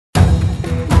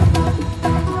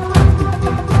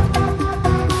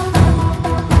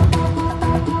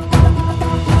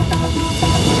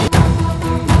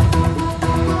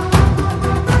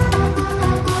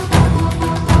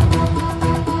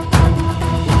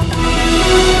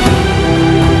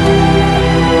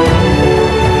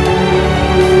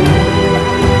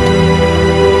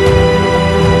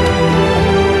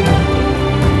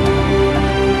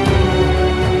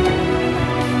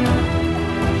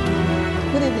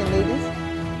evening, ladies.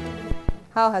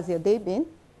 How has your day been?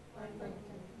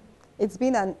 It's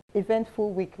been an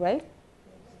eventful week, right?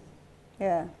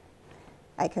 Yeah,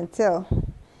 I can tell.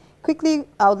 Quickly,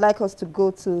 I would like us to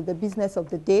go to the business of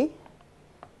the day,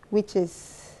 which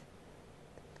is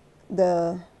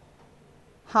the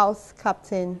House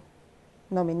Captain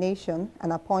nomination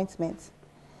and appointment.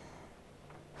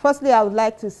 Firstly, I would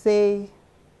like to say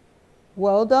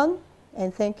well done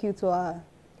and thank you to our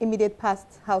immediate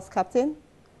past House Captain,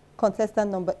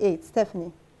 contestant number 8,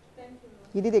 Stephanie. Thank you.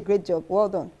 You did a great job. Well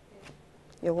done.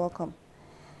 You're welcome.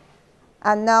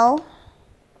 And now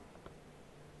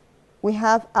we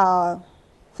have our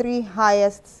 3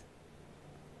 highest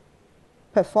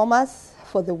performers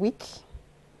for the week.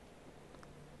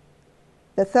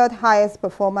 The 3rd highest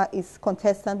performer is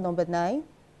contestant number 9.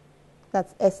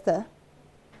 That's Esther.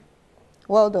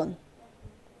 Well done.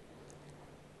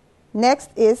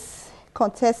 Next is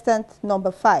contestant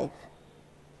number 5,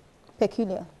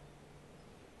 Peculiar.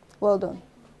 Well done.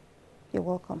 You're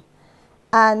welcome.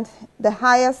 And the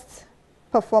highest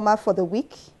performer for the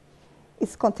week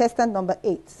is contestant number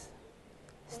 8,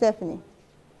 Stephanie,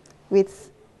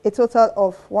 with a total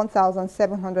of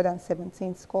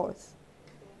 1,717 scores.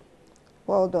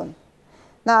 Well done.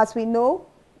 Now, as we know,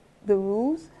 the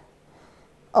rules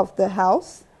of the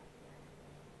House,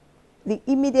 the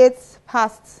immediate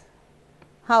past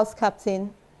House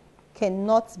Captain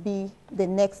cannot be the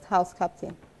next House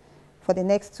Captain for the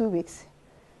next 2 weeks.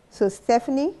 So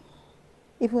Stephanie,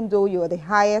 even though you are the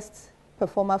highest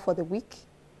performer for the week,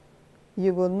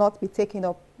 you will not be taking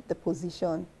up the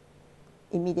position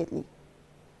immediately.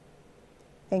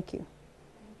 Thank you.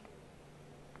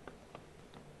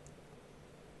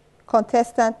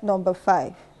 Contestant number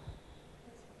 5.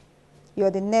 You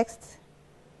are the next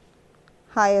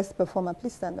highest performer.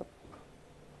 Please stand up.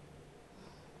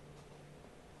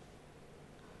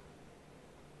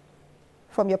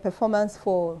 From your performance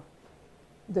for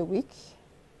the week,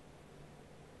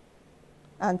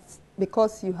 and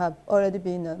because you have already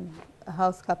been a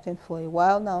House Captain for a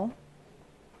while now,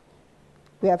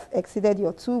 we have exceeded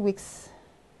your 2 weeks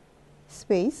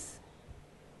space.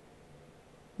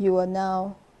 You are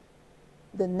now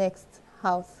the next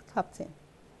House Captain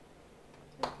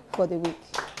for the week.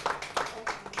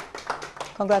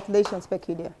 Congratulations,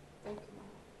 Peculiar. Thank you.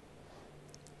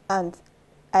 And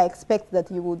I expect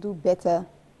that you will do better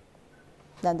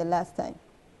than the last time.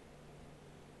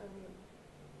 I will.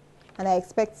 And I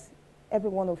expect every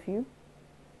one of you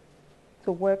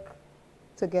to work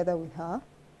together with her,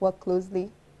 work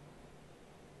closely.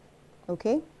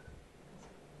 Okay?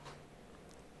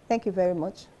 Thank you very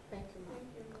much. Thank you,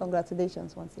 ma'am.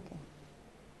 Congratulations once again.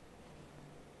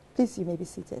 Please, you may be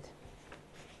seated.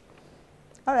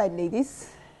 All right, ladies.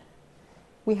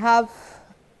 We have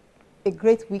a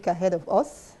great week ahead of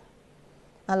us.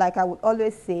 And like I would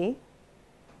always say,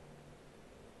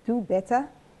 do better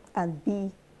and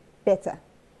be better.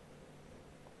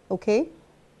 Okay?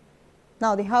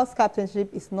 Now, the House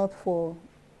Captainship is not for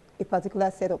a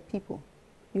particular set of people.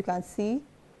 You can see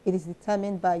it is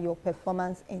determined by your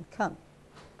performance in camp.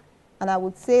 And I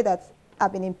would say that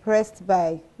I've been impressed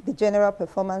by the general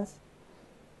performance.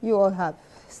 You all have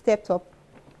stepped up,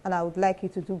 and I would like you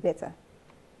to do better.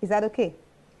 Is that okay?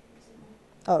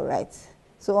 All right.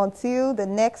 So until the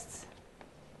next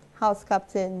House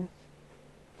Captain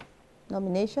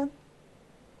nomination,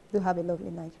 do have a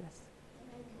lovely night rest.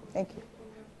 Thank you.